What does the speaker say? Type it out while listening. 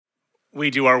We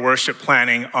do our worship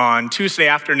planning on Tuesday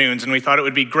afternoons, and we thought it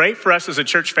would be great for us as a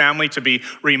church family to be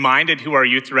reminded who our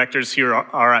youth directors here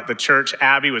are at the church.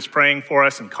 Abby was praying for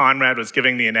us, and Conrad was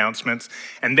giving the announcements,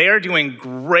 and they are doing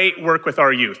great work with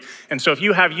our youth. And so if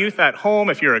you have youth at home,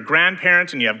 if you're a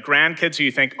grandparent and you have grandkids who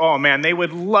you think, oh man, they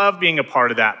would love being a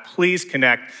part of that, please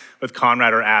connect with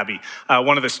Conrad or Abby.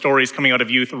 One of the stories coming out of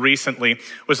youth recently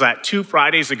was that 2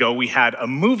 Fridays ago, we had a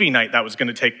movie night that was going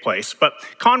to take place. But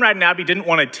Conrad and Abby didn't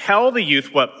want to tell the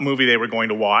youth what movie they were going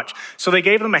to watch. So they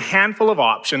gave them a handful of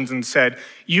options and said,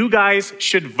 you guys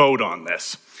should vote on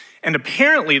this. And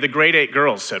apparently the grade 8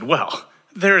 girls said, well,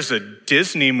 there's a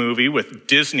Disney movie with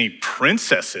Disney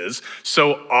princesses,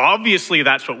 so obviously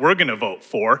that's what we're going to vote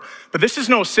for. But this is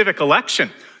no civic election.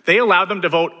 They allowed them to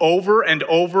vote over and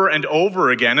over and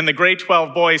over again. And the grade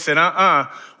 12 boys said,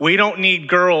 we don't need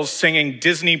girls singing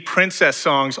Disney princess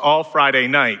songs all Friday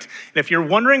night. And if you're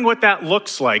wondering what that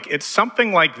looks like, it's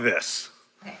something like this.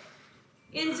 Okay.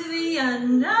 Into the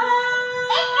unknown.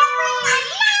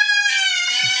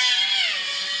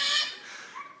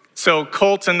 So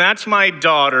Colton, that's my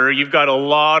daughter. You've got a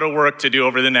lot of work to do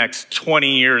over the next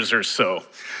 20 years or so.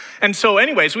 And so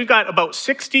anyways, we've got about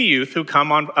 60 youth who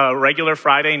come on a regular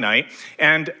Friday night,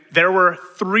 and there were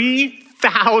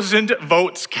 3,000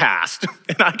 votes cast.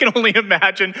 And I can only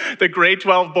imagine the grade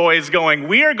 12 boys going,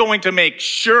 we are going to make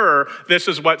sure this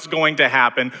is what's going to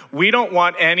happen. We don't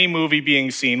want any movie being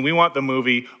seen. We want the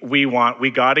movie we want. We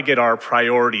got to get our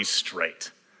priorities straight.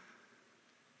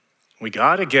 We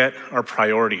got to get our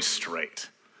priorities straight.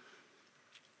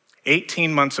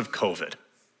 18 months of COVID.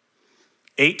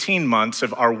 18 months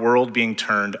of our world being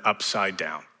turned upside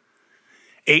down.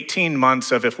 18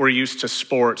 months of if we're used to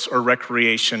sports or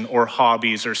recreation or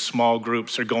hobbies or small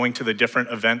groups or going to the different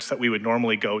events that we would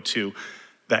normally go to,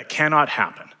 that cannot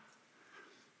happen.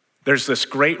 There's this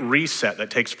great reset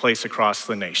that takes place across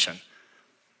the nation.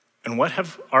 And what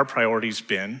have our priorities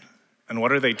been, and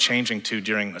what are they changing to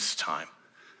during this time?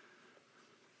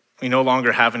 We no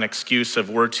longer have an excuse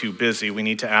of we're too busy. We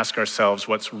need to ask ourselves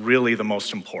what's really the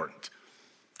most important.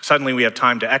 Suddenly we have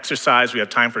time to exercise, we have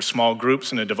time for small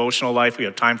groups in a devotional life, we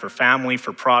have time for family,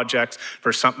 for projects,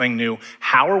 for something new.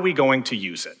 How are we going to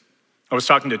use it? I was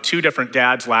talking to 2 different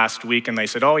dads last week, and they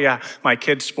said, oh yeah, my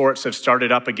kids' sports have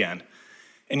started up again.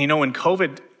 And you know, when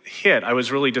COVID hit, I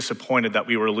was really disappointed that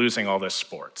we were losing all this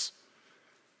sports.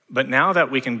 But now that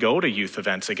we can go to youth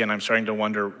events again, I'm starting to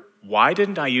wonder, why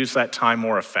didn't I use that time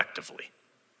more effectively?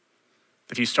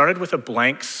 If you started with a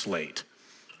blank slate,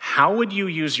 how would you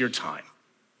use your time?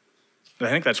 I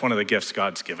think that's one of the gifts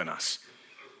God's given us.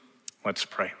 Let's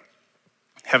pray.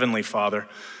 Heavenly Father,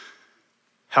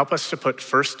 help us to put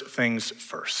first things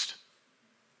first.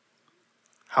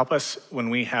 Help us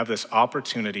when we have this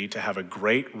opportunity to have a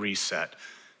great reset,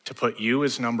 to put you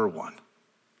as number 1.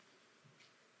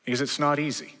 Because it's not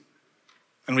easy.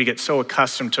 And we get so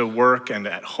accustomed to work and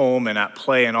at home and at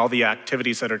play and all the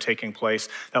activities that are taking place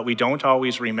that we don't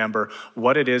always remember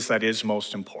what it is that is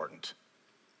most important.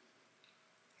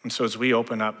 And so as we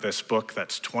open up this book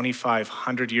that's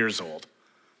 2,500 years old,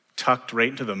 tucked right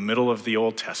into the middle of the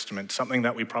Old Testament, something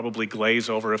that we probably glaze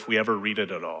over if we ever read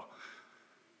it at all,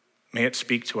 may it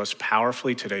speak to us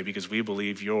powerfully today because we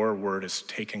believe your word is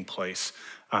taking place,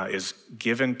 is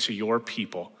given to your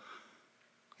people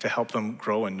to help them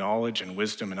grow in knowledge and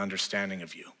wisdom and understanding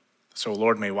of you. So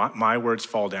Lord, may my words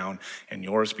fall down and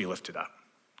yours be lifted up.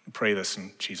 I pray this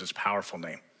in Jesus' powerful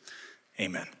name.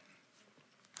 Amen.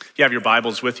 If you have your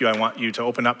Bibles with you, I want you to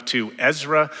open up to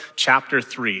Ezra chapter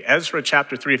 3. Ezra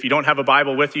chapter 3. If you don't have a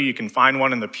Bible with you, you can find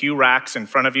one in the pew racks in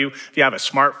front of you. If you have a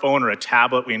smartphone or a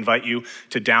tablet, we invite you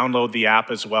to download the app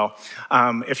as well.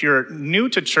 If you're new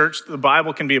to church, the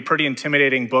Bible can be a pretty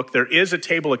intimidating book. There is a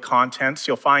table of contents.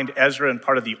 You'll find Ezra in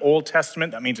part of the Old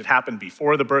Testament. That means it happened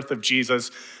before the birth of Jesus.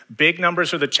 Big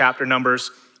numbers are the chapter numbers.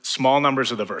 Small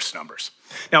numbers are the verse numbers.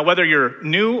 Now, whether you're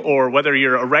new or whether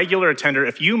you're a regular attender,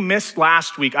 if you missed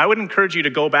last week, I would encourage you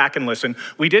to go back and listen.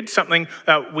 We did something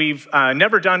that we've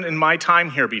never done in my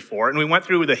time here before, and we went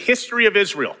through the history of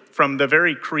Israel from the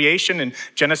very creation in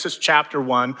Genesis chapter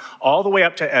 1 all the way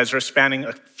up to Ezra, spanning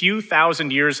a few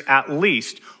thousand years at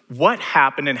least. What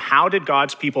happened and how did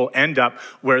God's people end up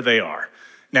where they are?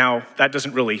 Now, that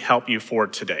doesn't really help you for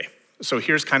today. So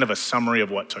here's kind of a summary of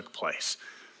what took place.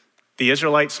 The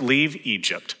Israelites leave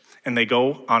Egypt and they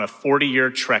go on a 40-year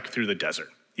trek through the desert.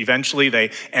 Eventually, they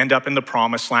end up in the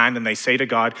promised land and they say to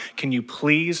God, can you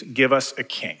please give us a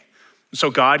king?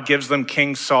 So God gives them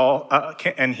King Saul,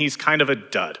 and he's kind of a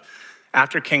dud.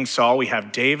 After King Saul, we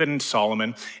have David and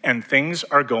Solomon, and things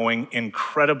are going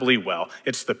incredibly well.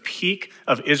 It's the peak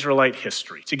of Israelite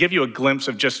history. To give you a glimpse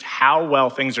of just how well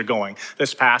things are going,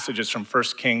 this passage is from 1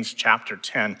 Kings chapter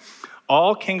 10.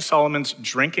 All King Solomon's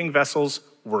drinking vessels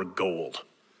were gold.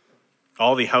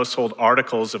 All the household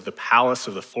articles of the palace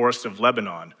of the forest of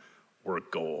Lebanon were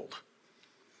gold.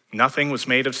 Nothing was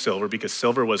made of silver because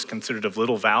silver was considered of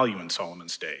little value in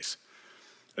Solomon's days.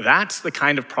 That's the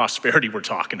kind of prosperity we're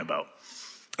talking about.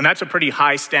 And that's a pretty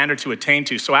high standard to attain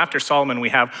to. So after Solomon, we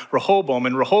have Rehoboam,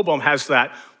 and Rehoboam has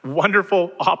that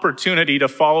wonderful opportunity to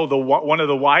follow one of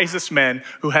the wisest men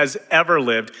who has ever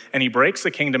lived, and he breaks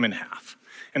the kingdom in half.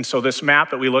 And so this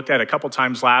map that we looked at a couple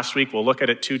times last week, we'll look at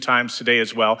it 2 times today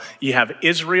as well. You have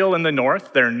Israel in the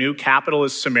north, their new capital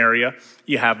is Samaria.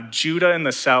 You have Judah in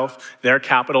the south, their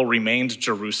capital remains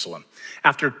Jerusalem.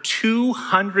 After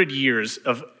 200 years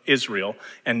of Israel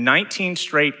and 19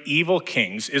 straight evil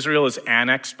kings, Israel is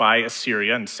annexed by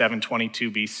Assyria in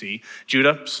 722 BC.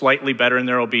 Judah, slightly better in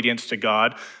their obedience to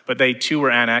God, but they too were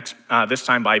annexed, this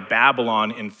time by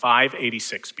Babylon in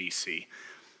 586 BC.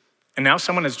 And now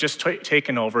someone has just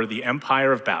taken over the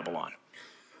empire of Babylon,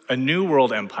 a new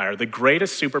world empire, the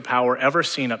greatest superpower ever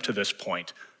seen up to this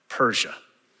point, Persia.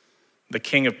 The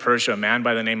king of Persia, a man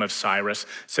by the name of Cyrus,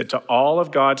 said to all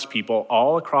of God's people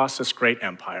all across this great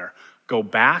empire, go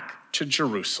back to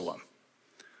Jerusalem.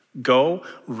 Go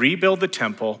rebuild the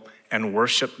temple and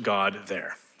worship God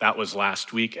there. That was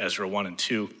last week, Ezra 1 and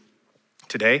 2.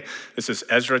 Today, this is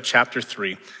Ezra chapter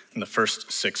 3 in the first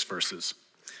 6 verses.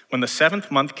 When the 7th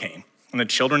month came, and the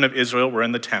children of Israel were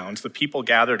in the towns, the people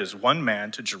gathered as one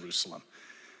man to Jerusalem.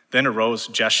 Then arose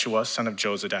Jeshua, son of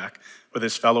Jozadak, with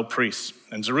his fellow priests,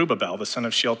 and Zerubbabel, the son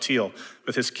of Shealtiel,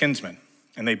 with his kinsmen.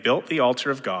 And they built the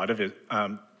altar of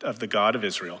the God of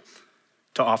Israel,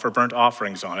 to offer burnt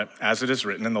offerings on it, as it is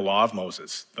written in the law of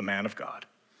Moses, the man of God.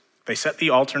 They set the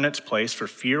altar in its place, for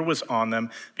fear was on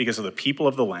them because of the people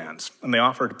of the lands. And they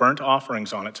offered burnt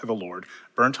offerings on it to the Lord,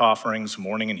 burnt offerings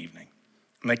morning and evening.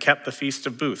 And they kept the Feast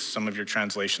of Booths, some of your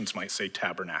translations might say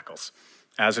tabernacles,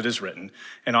 as it is written,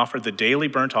 and offered the daily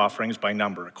burnt offerings by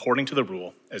number, according to the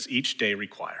rule, as each day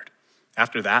required.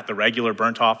 After that, the regular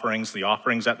burnt offerings, the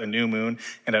offerings at the new moon,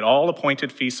 and at all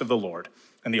appointed feasts of the Lord,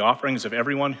 and the offerings of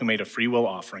everyone who made a freewill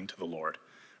offering to the Lord.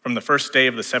 From the first day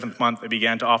of the 7th month, they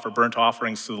began to offer burnt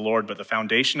offerings to the Lord, but the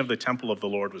foundation of the temple of the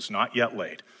Lord was not yet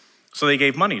laid. So they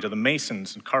gave money to the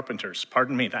masons and carpenters.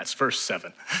 Pardon me, that's verse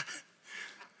 7.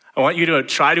 I want you to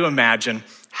try to imagine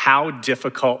how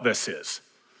difficult this is.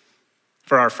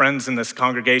 For our friends in this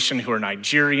congregation who are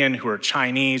Nigerian, who are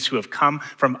Chinese, who have come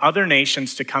from other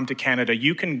nations to come to Canada,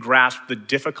 you can grasp the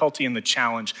difficulty and the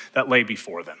challenge that lay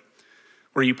before them,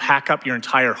 where you pack up your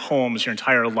entire homes, your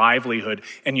entire livelihood,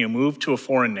 and you move to a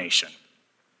foreign nation.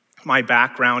 My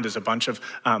background is a bunch of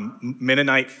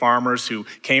Mennonite farmers who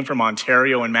came from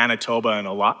Ontario and Manitoba and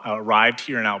arrived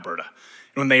here in Alberta.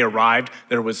 And when they arrived,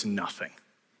 there was nothing.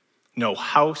 No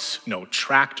house, no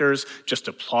tractors, just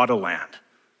a plot of land.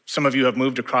 Some of you have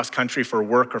moved across country for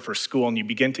work or for school, and you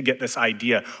begin to get this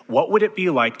idea, what would it be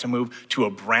like to move to a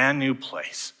brand new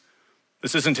place?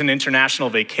 This isn't an international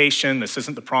vacation. This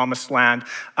isn't the Promised Land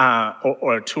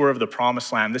or a tour of the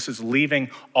Promised Land. This is leaving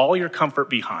all your comfort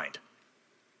behind.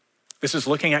 This is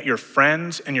looking at your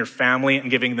friends and your family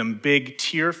and giving them big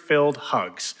tear-filled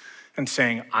hugs and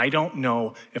saying, I don't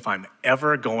know if I'm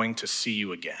ever going to see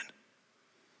you again.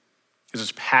 This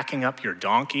is packing up your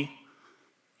donkey,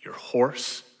 your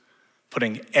horse,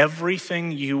 putting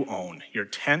everything you own, your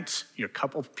tent, your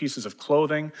couple pieces of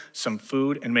clothing, some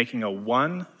food, and making a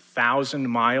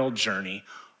 1,000-mile journey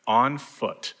on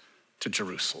foot to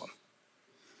Jerusalem.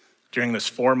 During this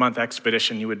 4-month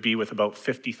expedition, you would be with about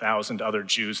 50,000 other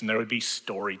Jews, and there would be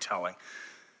storytelling.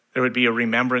 There would be a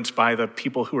remembrance by the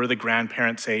people who are the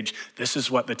grandparents' age. This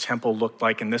is what the temple looked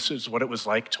like, and this is what it was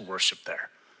like to worship there.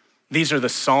 These are the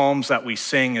psalms that we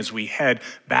sing as we head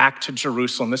back to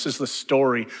Jerusalem. This is the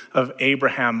story of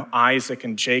Abraham, Isaac,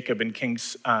 and Jacob, and King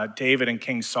David and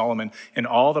King Solomon, and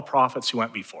all the prophets who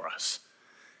went before us.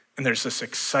 And there's this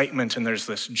excitement and there's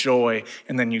this joy,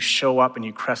 and then you show up and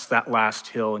you crest that last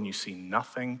hill and you see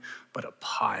nothing but a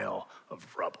pile of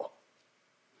rubble.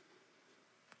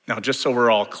 Now, just so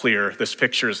we're all clear, this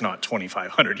picture is not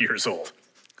 2,500 years old.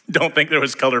 Don't think there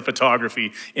was color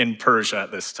photography in Persia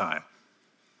at this time.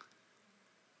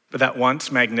 But that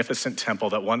once magnificent temple,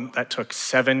 that took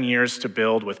 7 years to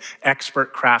build with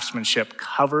expert craftsmanship,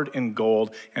 covered in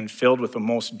gold and filled with the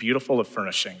most beautiful of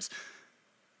furnishings,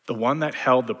 the one that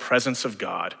held the presence of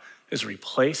God is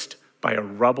replaced by a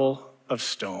rubble of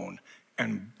stone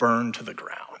and burned to the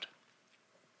ground.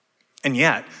 And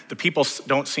yet, the people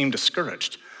don't seem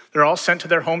discouraged. They're all sent to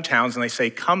their hometowns, and they say,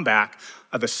 come back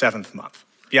of the 7th month.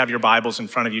 If you have your Bibles in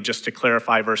front of you, just to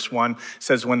clarify, verse 1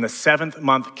 says, when the 7th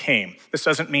month came. This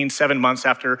doesn't mean 7 months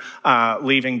after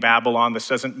leaving Babylon. This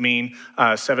doesn't mean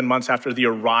 7 months after the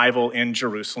arrival in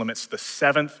Jerusalem. It's the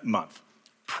 7th month,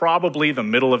 probably the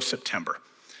middle of September.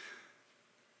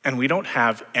 And we don't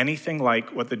have anything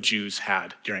like what the Jews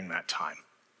had during that time.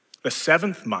 The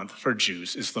 7th month for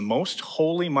Jews is the most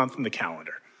holy month in the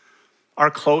calendar. Our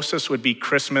closest would be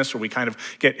Christmas, where we kind of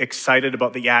get excited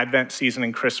about the Advent season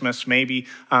and Christmas, maybe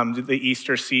the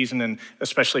Easter season, and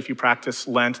especially if you practice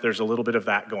Lent, there's a little bit of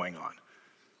that going on.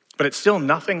 But it's still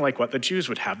nothing like what the Jews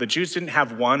would have. The Jews didn't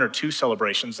have 1 or 2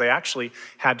 celebrations. They actually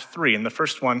had 3. And the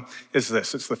first one is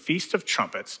this. It's the Feast of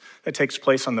Trumpets that takes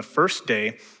place on the first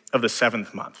day of the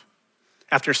 7th month.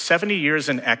 After 70 years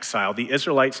in exile, the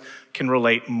Israelites can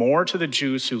relate more to the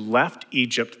Jews who left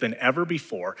Egypt than ever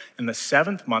before, and the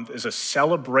 7th month is a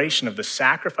celebration of the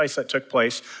sacrifice that took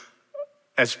place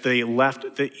as they left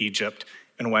Egypt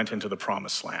and went into the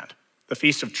Promised Land. The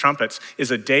Feast of Trumpets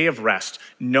is a day of rest.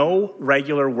 No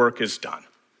regular work is done.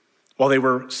 While they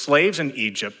were slaves in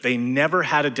Egypt, they never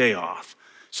had a day off.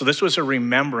 So this was a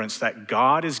remembrance that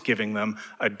God is giving them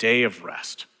a day of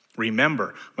rest.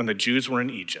 Remember when the Jews were in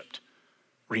Egypt.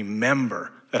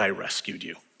 Remember that I rescued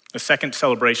you. The second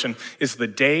celebration is the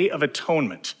Day of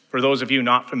Atonement. For those of you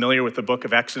not familiar with the book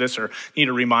of Exodus or need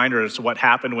a reminder as to what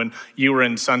happened when you were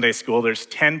in Sunday school, there's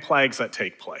 10 plagues that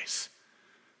take place.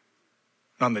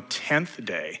 And on the 10th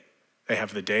day, they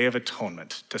have the Day of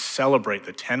Atonement to celebrate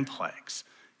the 10 plagues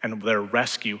and their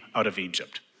rescue out of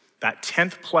Egypt. That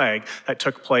 10th plague that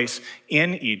took place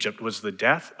in Egypt was the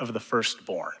death of the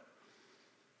firstborn.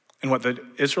 And what the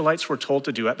Israelites were told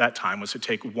to do at that time was to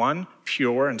take one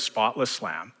pure and spotless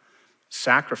lamb,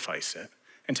 sacrifice it,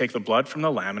 and take the blood from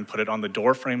the lamb and put it on the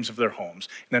door frames of their homes.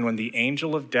 And then when the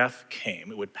angel of death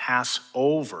came, it would pass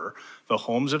over the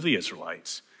homes of the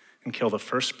Israelites and kill the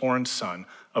firstborn son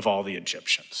of all the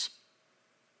Egyptians.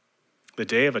 The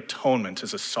Day of Atonement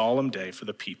is a solemn day for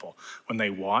the people when they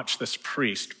watch this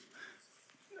priest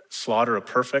slaughter a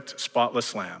perfect,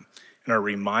 spotless lamb and are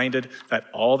reminded that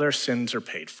all their sins are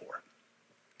paid for.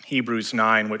 Hebrews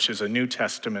 9, which is a New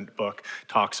Testament book,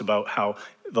 talks about how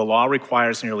the law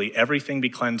requires nearly everything be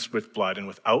cleansed with blood, and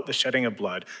without the shedding of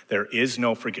blood, there is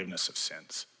no forgiveness of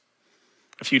sins.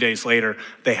 A few days later,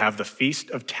 they have the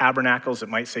Feast of Tabernacles. It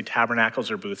might say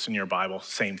tabernacles or booths in your Bible,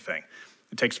 same thing.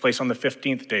 It takes place on the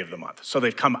 15th day of the month. So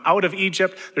they've come out of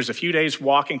Egypt. There's a few days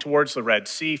walking towards the Red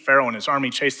Sea. Pharaoh and his army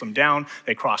chase them down.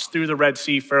 They cross through the Red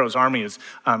Sea. Pharaoh's army is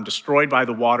destroyed by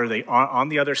the water. They are on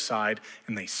the other side,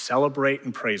 and they celebrate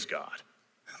and praise God.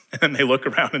 And they look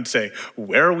around and say,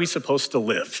 where are we supposed to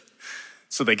live?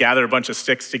 So they gather a bunch of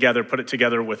sticks together, put it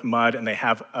together with mud, and they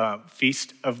have a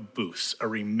Feast of Booths, a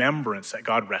remembrance that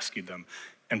God rescued them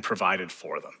and provided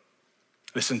for them.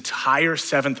 This entire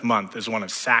 7th month is one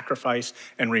of sacrifice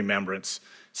and remembrance,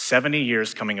 70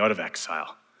 years coming out of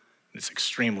exile. It's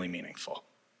extremely meaningful.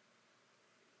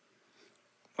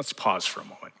 Let's pause for a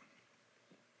moment.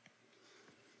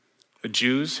 The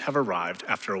Jews have arrived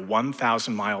after a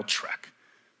 1,000-mile trek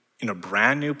in a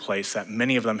brand new place that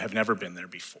many of them have never been there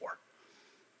before.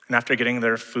 And after getting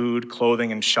their food,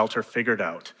 clothing, and shelter figured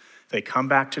out, they come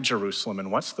back to Jerusalem,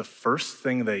 and what's the first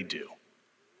thing they do?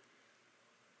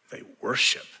 They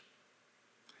worship.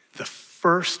 The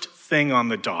first thing on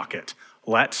the docket,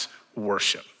 let's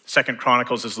worship. 2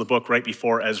 Chronicles is the book right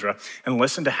before Ezra, and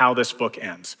listen to how this book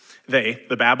ends. They,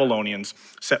 the Babylonians,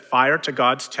 set fire to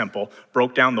God's temple,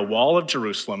 broke down the wall of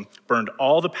Jerusalem, burned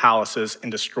all the palaces, and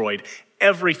destroyed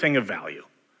everything of value.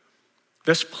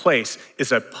 This place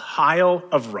is a pile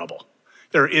of rubble.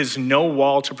 There is no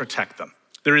wall to protect them.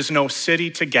 There is no city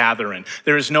to gather in.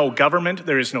 There is no government.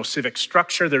 There is no civic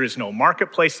structure. There is no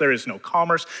marketplace. There is no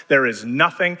commerce. There is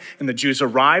nothing. And the Jews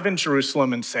arrive in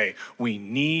Jerusalem and say, we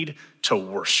need to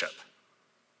worship.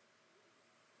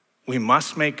 We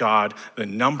must make God the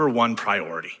number one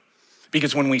priority.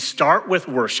 Because when we start with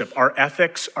worship, our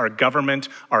ethics, our government,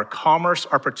 our commerce,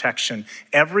 our protection,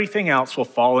 everything else will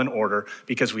fall in order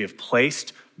because we have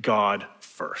placed God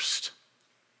first.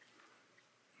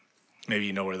 Maybe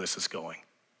you know where this is going.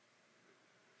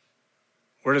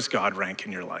 Where does God rank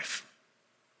in your life?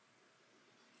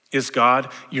 Is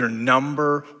God your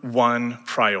number one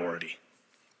priority?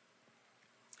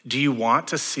 Do you want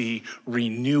to see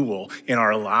renewal in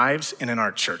our lives and in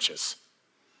our churches?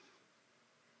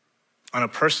 On a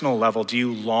personal level, do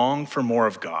you long for more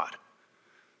of God?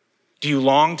 Do you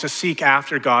long to seek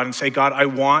after God and say, God, I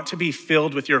want to be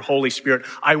filled with your Holy Spirit.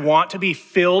 I want to be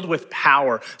filled with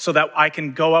power so that I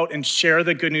can go out and share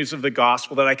the good news of the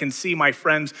gospel, that I can see my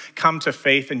friends come to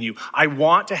faith in you. I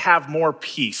want to have more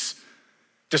peace.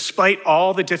 Despite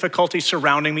all the difficulties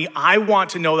surrounding me, I want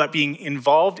to know that being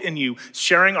involved in you,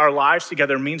 sharing our lives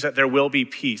together means that there will be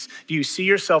peace. Do you see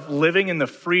yourself living in the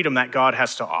freedom that God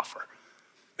has to offer?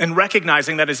 And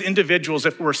recognizing that as individuals,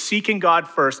 if we're seeking God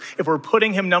first, if we're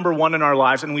putting him number one in our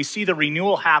lives and we see the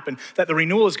renewal happen, that the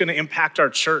renewal is going to impact our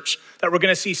church, that we're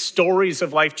going to see stories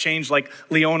of life change like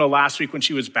Leona last week when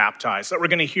she was baptized, that we're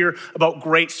going to hear about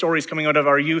great stories coming out of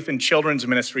our youth and children's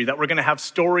ministry, that we're going to have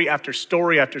story after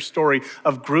story after story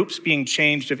of groups being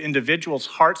changed, of individuals'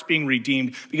 hearts being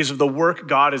redeemed because of the work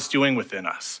God is doing within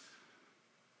us.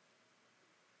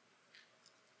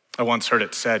 I once heard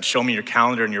it said, show me your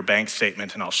calendar and your bank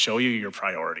statement and I'll show you your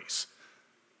priorities.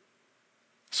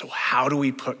 So how do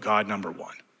we put God number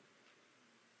one?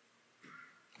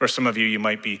 For some of you, you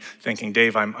might be thinking,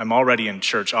 Dave, I'm already in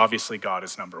church. Obviously, God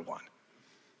is number one.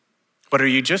 But are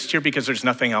you just here because there's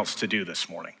nothing else to do this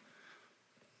morning?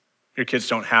 Your kids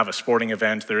don't have a sporting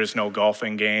event. There is no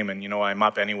golfing game. And I'm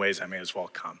up anyways. I may as well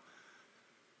come.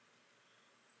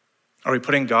 Are we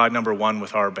putting God number one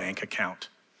with our bank account?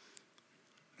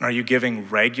 Are you giving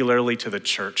regularly to the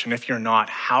church? And if you're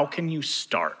not, how can you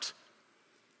start?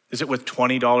 Is it with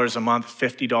 $20 a month,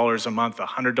 $50 a month,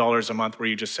 $100 a month, where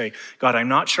you just say, God, I'm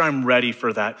not sure I'm ready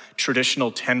for that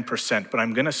traditional 10%, but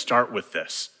I'm going to start with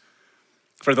this.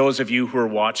 For those of you who are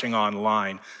watching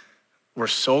online, we're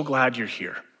so glad you're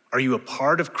here. Are you a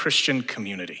part of Christian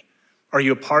community? Are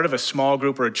you a part of a small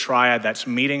group or a triad that's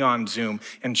meeting on Zoom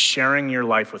and sharing your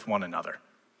life with one another?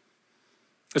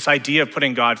 This idea of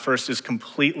putting God first is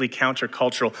completely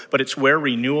countercultural, but it's where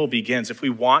renewal begins. If we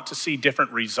want to see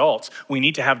different results, we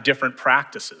need to have different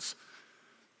practices.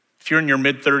 If you're in your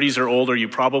mid-30s or older, you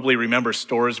probably remember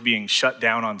stores being shut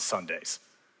down on Sundays.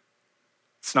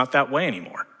 It's not that way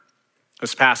anymore.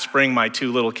 This past spring, my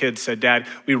two little kids said, Dad,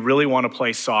 we really want to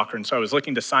play soccer. And so I was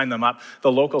looking to sign them up.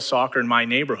 The local soccer in my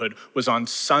neighborhood was on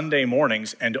Sunday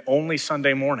mornings and only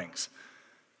Sunday mornings.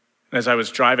 And as I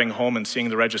was driving home and seeing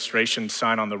the registration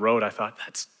sign on the road, I thought,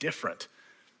 that's different.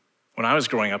 When I was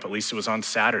growing up, at least it was on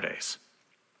Saturdays.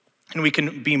 And we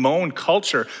can bemoan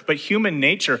culture, but human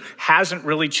nature hasn't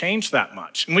really changed that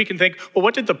much. And we can think, well,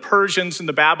 what did the Persians and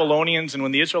the Babylonians and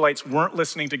when the Israelites weren't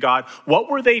listening to God, what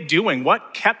were they doing?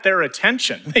 What kept their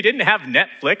attention? They didn't have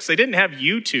Netflix. They didn't have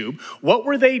YouTube. What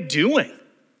were they doing?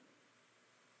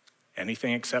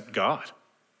 Anything except God.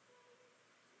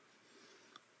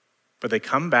 But they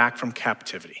come back from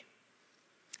captivity.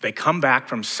 They come back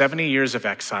from 70 years of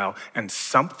exile, and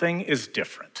something is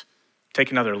different. Take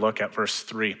another look at verse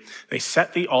 3. They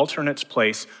set the altar in its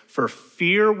place, for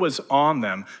fear was on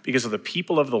them because of the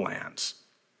people of the lands.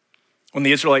 When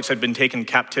the Israelites had been taken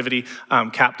captive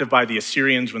by the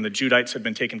Assyrians, when the Judites had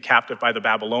been taken captive by the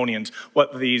Babylonians,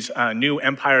 what these new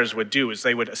empires would do is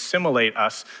they would assimilate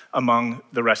us among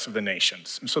the rest of the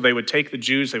nations. And so they would take the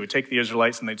Jews, they would take the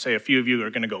Israelites, and they'd say, a few of you are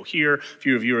going to go here, a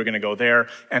few of you are going to go there,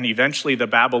 and eventually the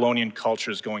Babylonian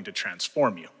culture is going to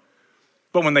transform you.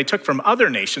 But when they took from other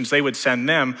nations, they would send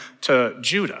them to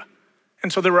Judah.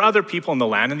 And so there were other people in the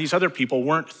land, and these other people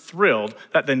weren't thrilled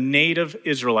that the native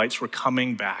Israelites were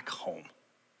coming back home.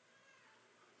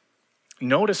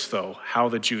 Notice, though, how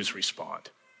the Jews respond.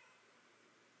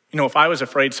 If I was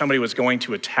afraid somebody was going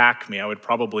to attack me, I would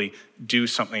probably do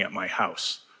something at my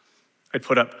house. I'd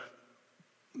put up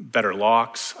better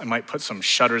locks. I might put some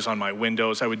shutters on my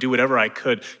windows. I would do whatever I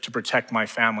could to protect my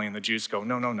family. And the Jews go,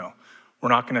 no. We're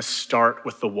not going to start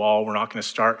with the wall. We're not going to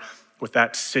start with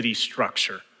that city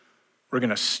structure. We're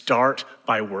going to start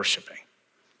by worshiping.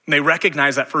 And they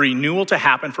recognize that for renewal to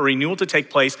happen, for renewal to take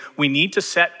place, we need to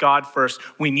set God first.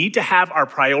 We need to have our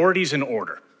priorities in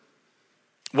order.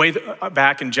 Way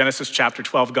back in Genesis chapter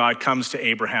 12, God comes to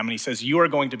Abraham and he says, you are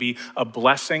going to be a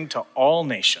blessing to all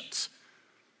nations.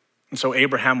 And so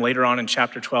Abraham later on in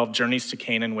chapter 12 journeys to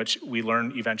Canaan, which we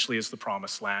learn eventually is the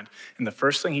promised land. And the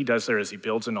first thing he does there is he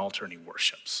builds an altar and he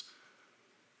worships.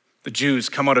 The Jews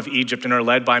come out of Egypt and are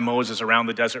led by Moses around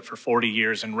the desert for 40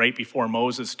 years. And right before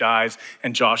Moses dies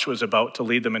and Joshua is about to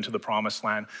lead them into the promised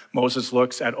land, Moses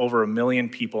looks at over 1 million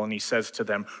people and he says to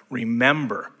them,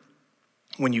 remember,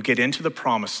 when you get into the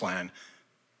promised land,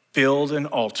 build an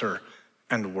altar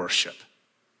and worship.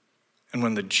 And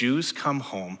when the Jews come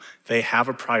home, they have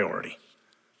a priority.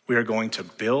 We are going to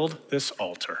build this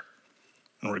altar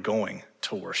and we're going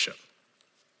to worship.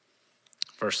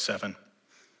 Verse 7.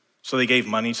 So they gave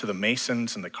money to the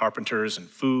masons and the carpenters, and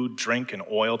food, drink, and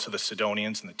oil to the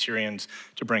Sidonians and the Tyrians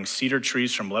to bring cedar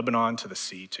trees from Lebanon to the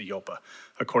sea to Joppa,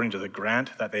 according to the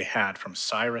grant that they had from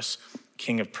Cyrus,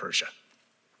 king of Persia.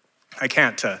 I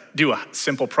can't do a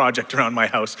simple project around my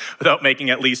house without making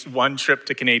at least one trip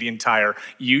to Canadian Tire,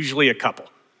 usually a couple.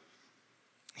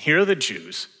 Here are the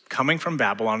Jews coming from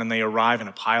Babylon, and they arrive in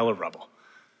a pile of rubble,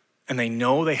 and they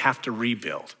know they have to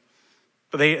rebuild.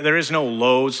 But there is no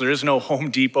Lowe's, there is no Home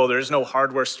Depot, there is no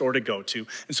hardware store to go to.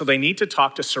 And so they need to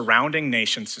talk to surrounding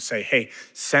nations to say, hey,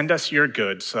 send us your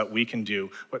goods so that we can do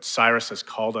what Cyrus has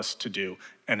called us to do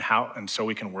and so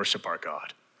we can worship our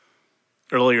God.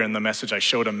 Earlier in the message, I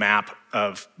showed a map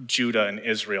of Judah and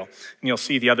Israel. And you'll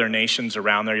see the other nations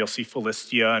around there. You'll see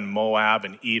Philistia and Moab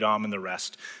and Edom and the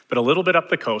rest. But a little bit up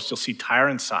the coast, you'll see Tyre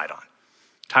and Sidon.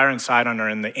 Tyre and Sidon are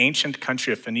in the ancient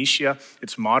country of Phoenicia.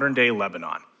 It's modern-day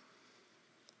Lebanon.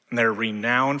 And they're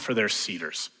renowned for their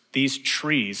cedars. These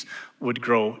trees would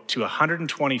grow to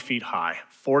 120 feet high,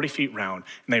 40 feet round,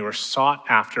 and they were sought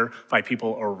after by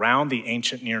people around the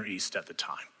ancient Near East at the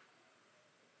time.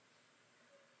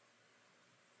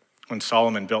 When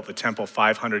Solomon built the temple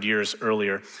 500 years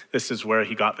earlier, this is where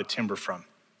he got the timber from.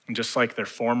 And just like their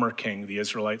former king, the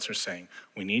Israelites are saying,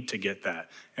 we need to get that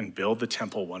and build the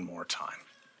temple one more time.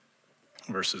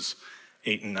 Verses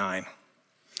 8 and 9.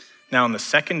 Now in the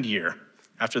second year,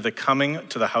 after the coming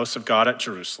to the house of God at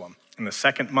Jerusalem, in the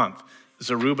second month,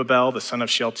 Zerubbabel, the son of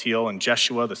Shealtiel, and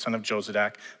Jeshua, the son of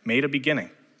Jozadak, made a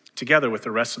beginning, together with the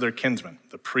rest of their kinsmen,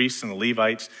 the priests and the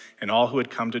Levites, and all who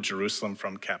had come to Jerusalem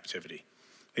from captivity.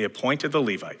 They appointed the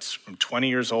Levites from 20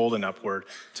 years old and upward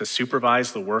to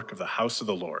supervise the work of the house of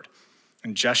the Lord.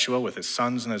 And Jeshua with his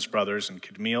sons and his brothers, and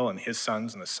Kadmiel and his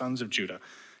sons and the sons of Judah,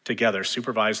 together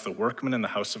supervised the workmen in the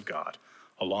house of God,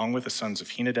 along with the sons of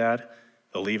Henadad,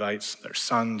 the Levites, their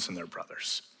sons, and their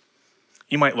brothers.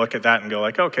 You might look at that and go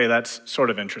like, okay, that's sort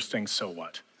of interesting, so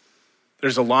what?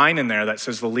 There's a line in there that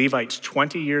says the Levites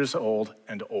 20 years old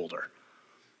and older.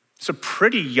 It's a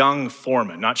pretty young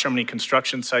foreman. Not sure how many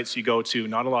construction sites you go to,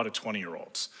 not a lot of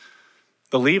 20-year-olds.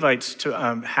 The Levites, to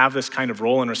have this kind of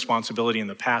role and responsibility in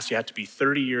the past, you had to be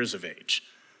 30 years of age.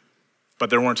 But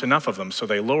there weren't enough of them, so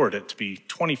they lowered it to be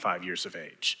 25 years of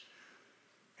age.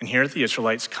 And here the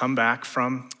Israelites come back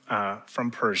from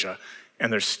Persia,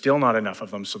 and there's still not enough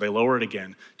of them, so they lower it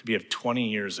again to be of 20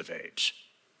 years of age.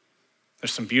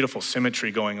 There's some beautiful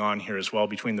symmetry going on here as well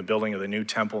between the building of the new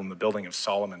temple and the building of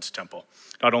Solomon's temple.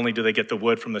 Not only do they get the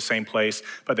wood from the same place,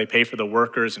 but they pay for the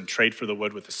workers and trade for the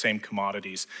wood with the same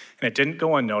commodities. And it didn't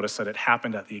go unnoticed that it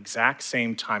happened at the exact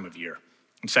same time of year.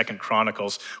 In 2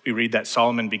 Chronicles, we read that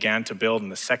Solomon began to build in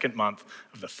the second month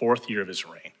of the 4th year of his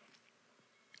reign.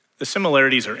 The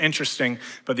similarities are interesting,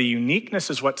 but the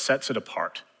uniqueness is what sets it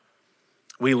apart.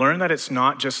 We learn that it's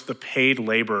not just the paid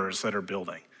laborers that are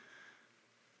building,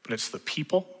 but it's the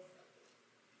people,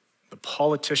 the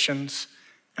politicians,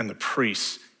 and the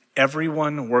priests,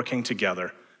 everyone working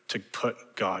together to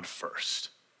put God first.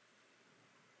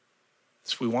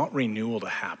 So if we want renewal to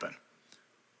happen,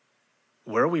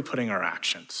 where are we putting our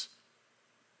actions?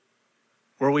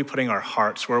 Where are we putting our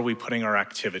hearts? Where are we putting our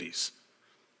activities?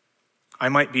 I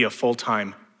might be a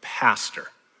full-time pastor,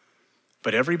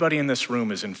 but everybody in this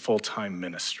room is in full-time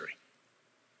ministry.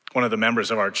 One of the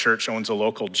members of our church owns a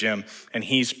local gym, and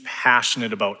he's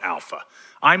passionate about Alpha.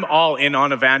 I'm all in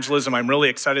on evangelism. I'm really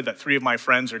excited that 3 of my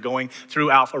friends are going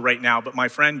through Alpha right now, but my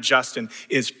friend Justin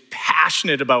is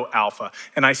passionate about Alpha.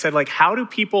 And I said, how do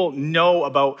people know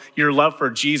about your love for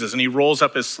Jesus? And he rolls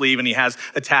up his sleeve and he has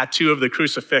a tattoo of the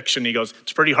crucifixion. He goes,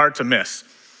 it's pretty hard to miss.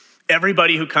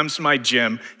 Everybody who comes to my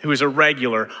gym, who is a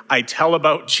regular, I tell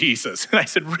about Jesus. And I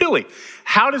said, really?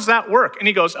 How does that work? And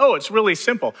he goes, it's really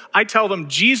simple. I tell them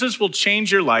Jesus will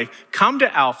change your life. Come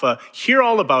to Alpha, hear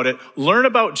all about it, learn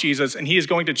about Jesus, and he is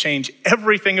going to change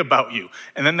everything about you.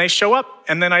 And then they show up,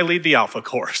 and then I lead the Alpha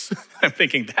course. I'm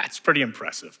thinking, that's pretty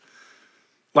impressive.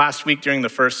 Last week during the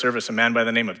first service, a man by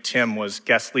the name of Tim was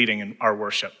guest leading in our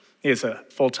worship. He has a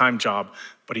full-time job,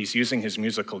 but he's using his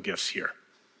musical gifts here.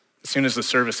 As soon as the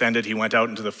service ended, he went out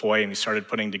into the foyer and he started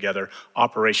putting together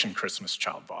Operation Christmas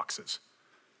Child boxes.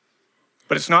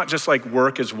 But it's not just like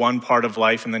work is one part of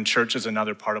life and then church is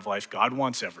another part of life. God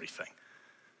wants everything.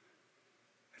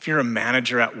 If you're a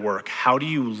manager at work, how do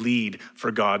you lead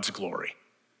for God's glory?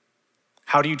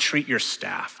 How do you treat your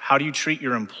staff? How do you treat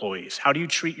your employees? How do you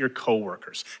treat your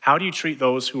coworkers? How do you treat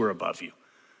those who are above you?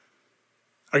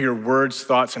 Are your words,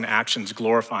 thoughts, and actions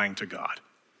glorifying to God?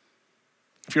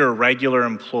 If you're a regular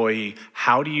employee,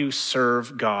 how do you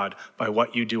serve God by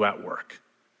what you do at work?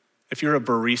 If you're a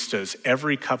barista, is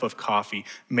every cup of coffee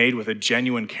made with a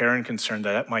genuine care and concern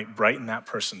that might brighten that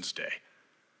person's day?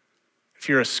 If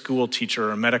you're a school teacher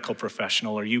or a medical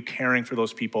professional, are you caring for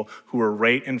those people who are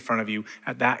right in front of you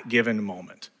at that given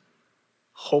moment?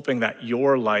 Hoping that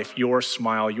your life, your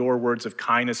smile, your words of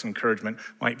kindness and encouragement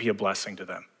might be a blessing to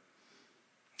them.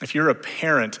 If you're a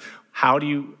parent, how do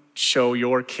you show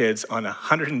your kids on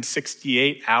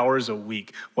 168 hours a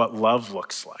week what love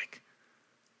looks like?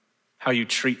 How you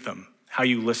treat them, how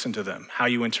you listen to them, how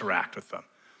you interact with them.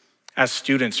 As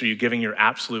students, are you giving your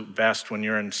absolute best when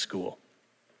you're in school?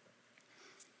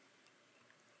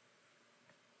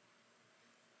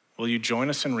 Will you join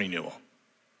us in renewal?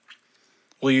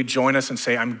 Will you join us and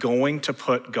say, I'm going to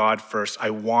put God first.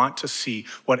 I want to see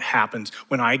what happens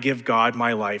when I give God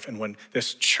my life and when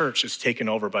this church is taken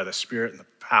over by the Spirit and the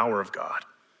power of God.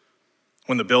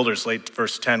 When the builders laid,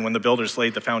 verse 10, when the builders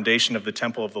laid the foundation of the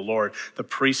temple of the Lord, the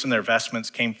priests in their vestments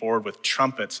came forward with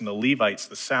trumpets, and the Levites,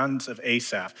 the sons of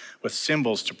Asaph, with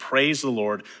cymbals to praise the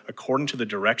Lord according to the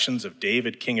directions of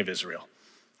David, king of Israel.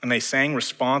 And they sang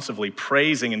responsively,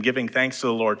 praising and giving thanks to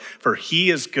the Lord, for he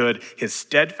is good. His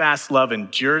steadfast love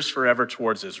endures forever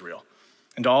towards Israel.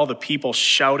 And all the people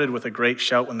shouted with a great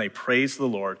shout when they praised the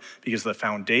Lord, because the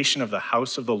foundation of the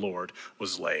house of the Lord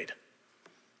was laid.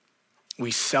 We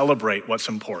celebrate what's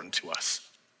important to us.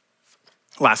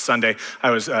 Last Sunday, I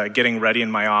was getting ready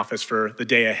in my office for the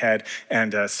day ahead,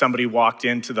 and somebody walked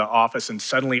into the office, and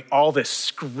suddenly all this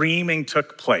screaming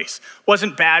took place. It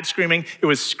wasn't bad screaming, it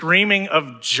was screaming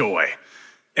of joy.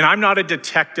 And I'm not a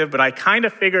detective, but I kind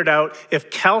of figured out if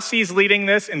Kelsey's leading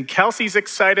this and Kelsey's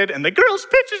excited and the girl's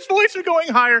pitch's voice are going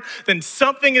higher, then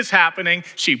something is happening.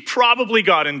 She probably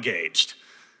got engaged.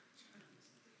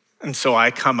 And so I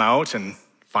come out, and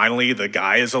finally the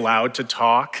guy is allowed to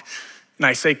talk. And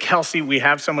I say, Kelsey, we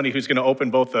have somebody who's going to open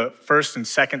both the first and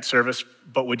second service,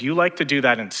 but would you like to do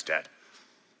that instead?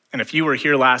 And if you were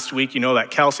here last week, you know that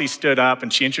Kelsey stood up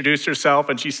and she introduced herself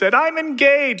and she said, I'm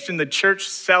engaged, and the church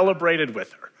celebrated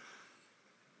with her.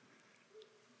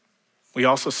 We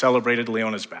also celebrated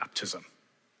Leona's baptism.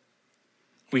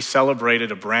 We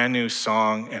celebrated a brand new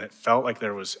song, and it felt like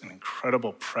there was an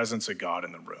incredible presence of God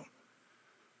in the room.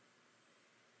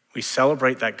 We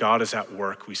celebrate that God is at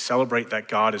work. We celebrate that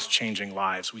God is changing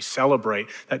lives. We celebrate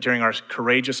that during our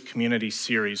Courageous Community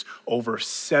series, over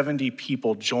 70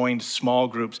 people joined small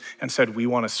groups and said, we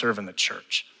want to serve in the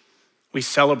church. We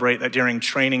celebrate that during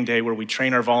training day, where we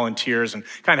train our volunteers and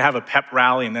kind of have a pep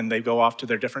rally, and then they go off to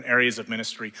their different areas of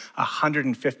ministry,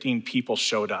 115 people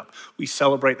showed up. We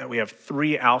celebrate that we have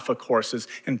 3 Alpha courses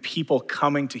and people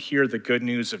coming to hear the good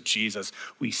news of Jesus.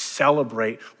 We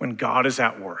celebrate when God is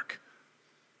at work.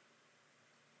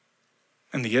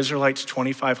 And the Israelites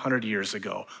 2,500 years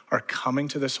ago are coming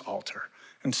to this altar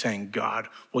and saying, God,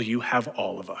 will you have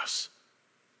all of us?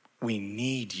 We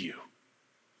need you.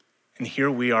 And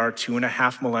here we are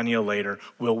 2.5 millennia later.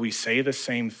 Will we say the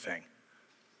same thing?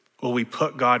 Will we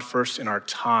put God first in our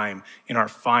time, in our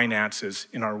finances,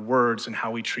 in our words, and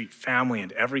how we treat family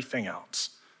and everything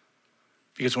else?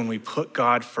 Because when we put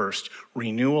God first,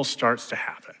 renewal starts to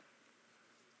happen.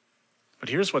 But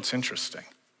here's what's interesting.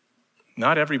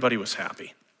 Not everybody was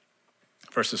happy.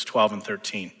 Verses 12 and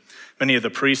 13. Many of the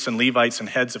priests and Levites and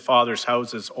heads of fathers'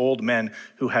 houses, old men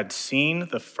who had seen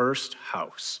the first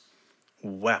house,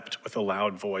 wept with a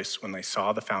loud voice when they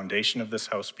saw the foundation of this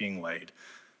house being laid,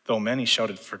 though many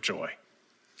shouted for joy.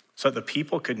 So that the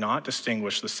people could not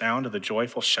distinguish the sound of the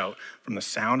joyful shout from the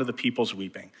sound of the people's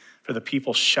weeping. For the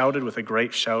people shouted with a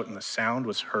great shout, and the sound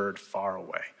was heard far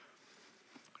away.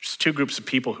 There's 2 groups of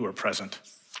people who are present.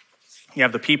 You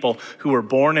have the people who were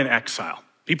born in exile,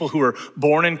 people who were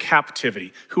born in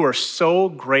captivity, who are so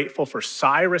grateful for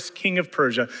Cyrus, king of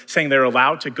Persia, saying they're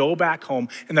allowed to go back home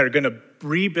and they're going to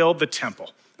rebuild the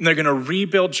temple and they're going to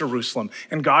rebuild Jerusalem,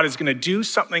 and God is going to do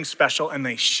something special, and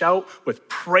they shout with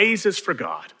praises for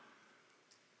God.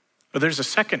 But there's a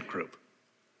second group,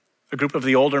 a group of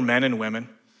the older men and women,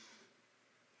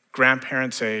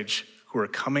 grandparents' age, who are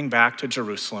coming back to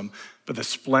Jerusalem, but the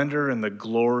splendor and the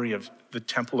glory of the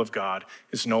temple of God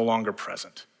is no longer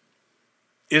present.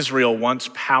 Israel, once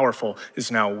powerful,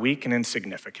 is now weak and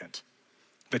insignificant.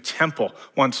 The temple,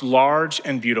 once large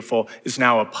and beautiful, is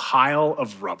now a pile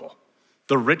of rubble.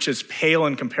 The riches pale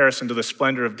in comparison to the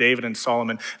splendor of David and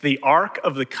Solomon. The Ark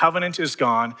of the Covenant is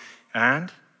gone,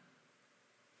 and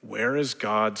where is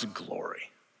God's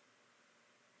glory?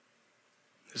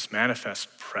 His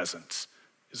manifest presence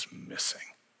is missing.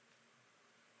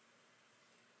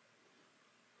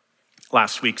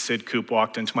 Last week, Sid Coop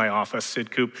walked into my office.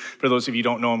 Sid Coop, for those of you who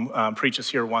don't know him, preaches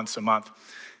here once a month.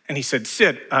 And he said,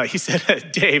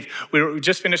 Dave, we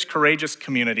just finished Courageous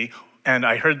Community, and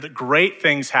I heard that great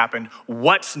things happened.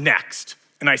 What's next?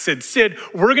 And I said, Sid,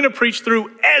 we're going to preach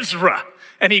through Ezra.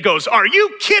 And he goes, "Are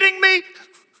you kidding me?"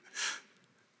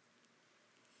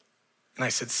 And I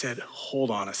said, "Sid,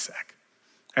 hold on a sec."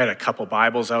 I had a couple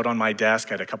Bibles out on my desk.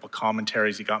 I had a couple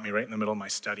commentaries. He got me right in the middle of my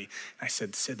study. And I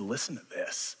said, "Sid, listen to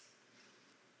this.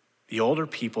 The older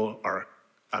people are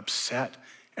upset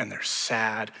and they're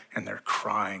sad and they're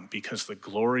crying because the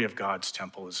glory of God's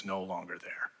temple is no longer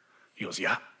there." He goes,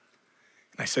 "Yeah."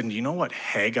 And I said, "Do you know what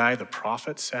Haggai the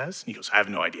prophet says?" And he goes, "I have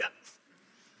no idea."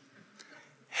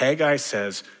 Haggai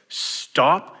says,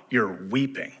 "Stop your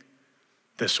weeping.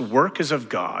 This work is of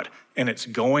God, and it's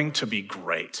going to be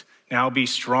great. Now be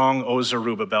strong, O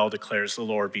Zerubbabel, declares the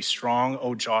Lord. Be strong,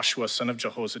 O Joshua, son of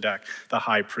Jehozadak, the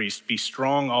high priest. Be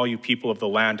strong, all you people of the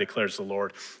land, declares the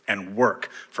Lord, and work,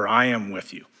 for I am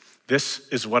with you. This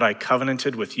is what I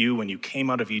covenanted with you when you came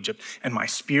out of Egypt, and my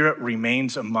spirit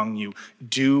remains among you.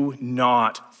 Do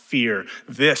not fear.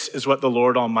 This is what the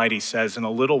Lord Almighty says. In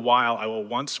a little while, I will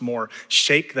once more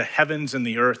shake the heavens and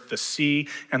the earth, the sea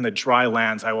and the dry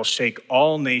lands. I will shake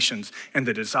all nations, and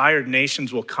the desired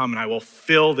nations will come, and I will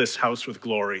fill this house with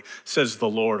glory, says the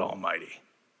Lord Almighty."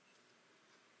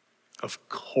 Of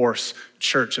course,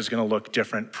 church is going to look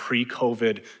different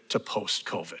pre-COVID to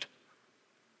post-COVID.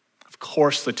 Of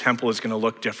course, the temple is going to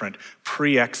look different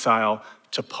pre-exile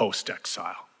to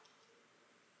post-exile.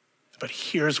 But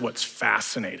here's what's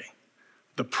fascinating.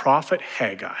 The prophet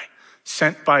Haggai,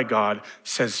 sent by God,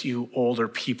 says, "You older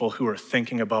people who are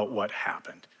thinking about what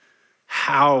happened,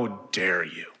 how dare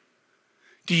you?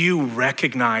 Do you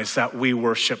recognize that we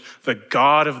worship the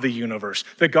God of the universe,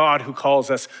 the God who calls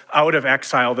us out of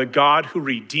exile, the God who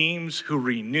redeems, who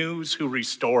renews, who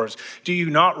restores? Do you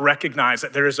not recognize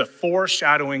that there is a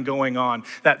foreshadowing going on,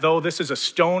 that though this is a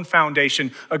stone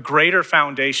foundation, a greater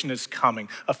foundation is coming,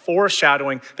 a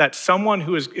foreshadowing that someone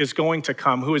who is going to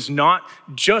come, who is not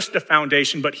just a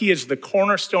foundation, but he is the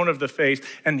cornerstone of the faith,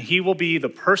 and he will be the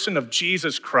person of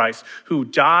Jesus Christ, who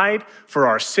died for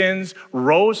our sins,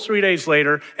 rose 3 days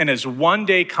later, and is one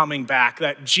day coming back,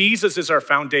 that Jesus is our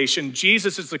foundation,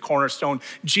 Jesus is the cornerstone,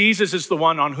 Jesus is the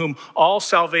one on whom all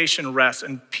salvation rests."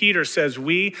 And Peter says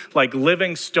we, like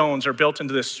living stones, are built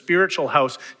into this spiritual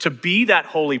house to be that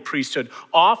holy priesthood,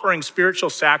 offering spiritual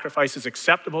sacrifices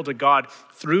acceptable to God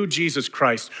through Jesus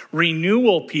Christ.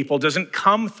 Renewal, people, doesn't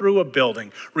come through a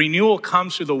building. Renewal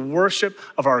comes through the worship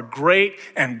of our great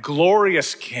and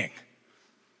glorious King.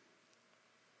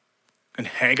 And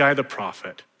Haggai the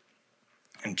prophet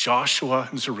and Joshua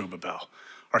and Zerubbabel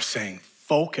are saying,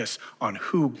 focus on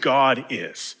who God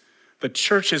is. The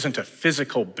church isn't a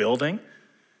physical building.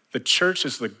 The church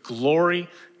is the glory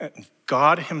of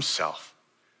God himself,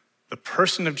 the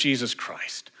person of Jesus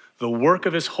Christ, the work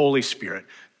of his Holy Spirit,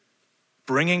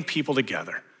 bringing people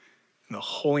together in the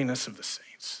holiness of the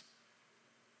saints.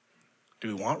 Do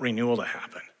we want renewal to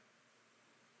happen?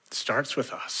 It starts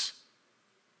with us,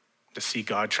 to see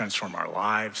God transform our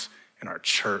lives and our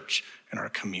church and our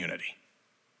community.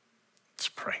 Let's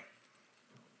pray.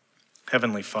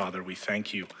 Heavenly Father, we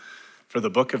thank you for the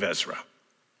book of Ezra.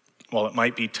 While it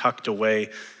might be tucked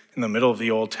away in the middle of the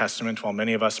Old Testament, while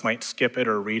many of us might skip it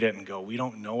or read it and go, we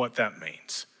don't know what that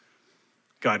means.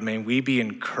 God, may we be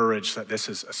encouraged that this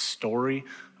is a story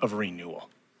of renewal,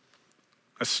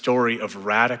 a story of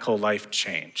radical life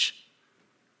change.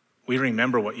 We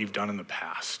remember what you've done in the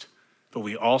past, but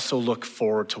we also look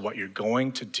forward to what you're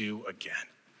going to do again.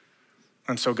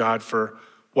 And so, God, for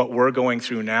what we're going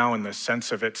through now in the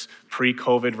sense of it's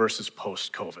pre-COVID versus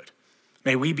post-COVID,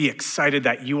 may we be excited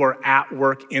that you are at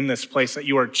work in this place, that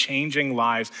you are changing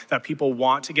lives, that people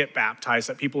want to get baptized,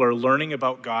 that people are learning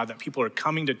about God, that people are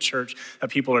coming to church, that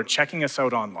people are checking us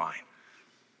out online.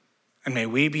 And may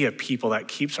we be a people that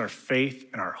keeps our faith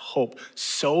and our hope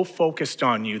so focused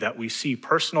on you that we see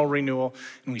personal renewal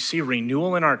and we see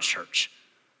renewal in our church,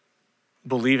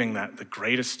 believing that the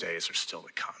greatest days are still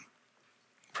to come.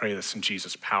 Pray this in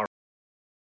Jesus' power.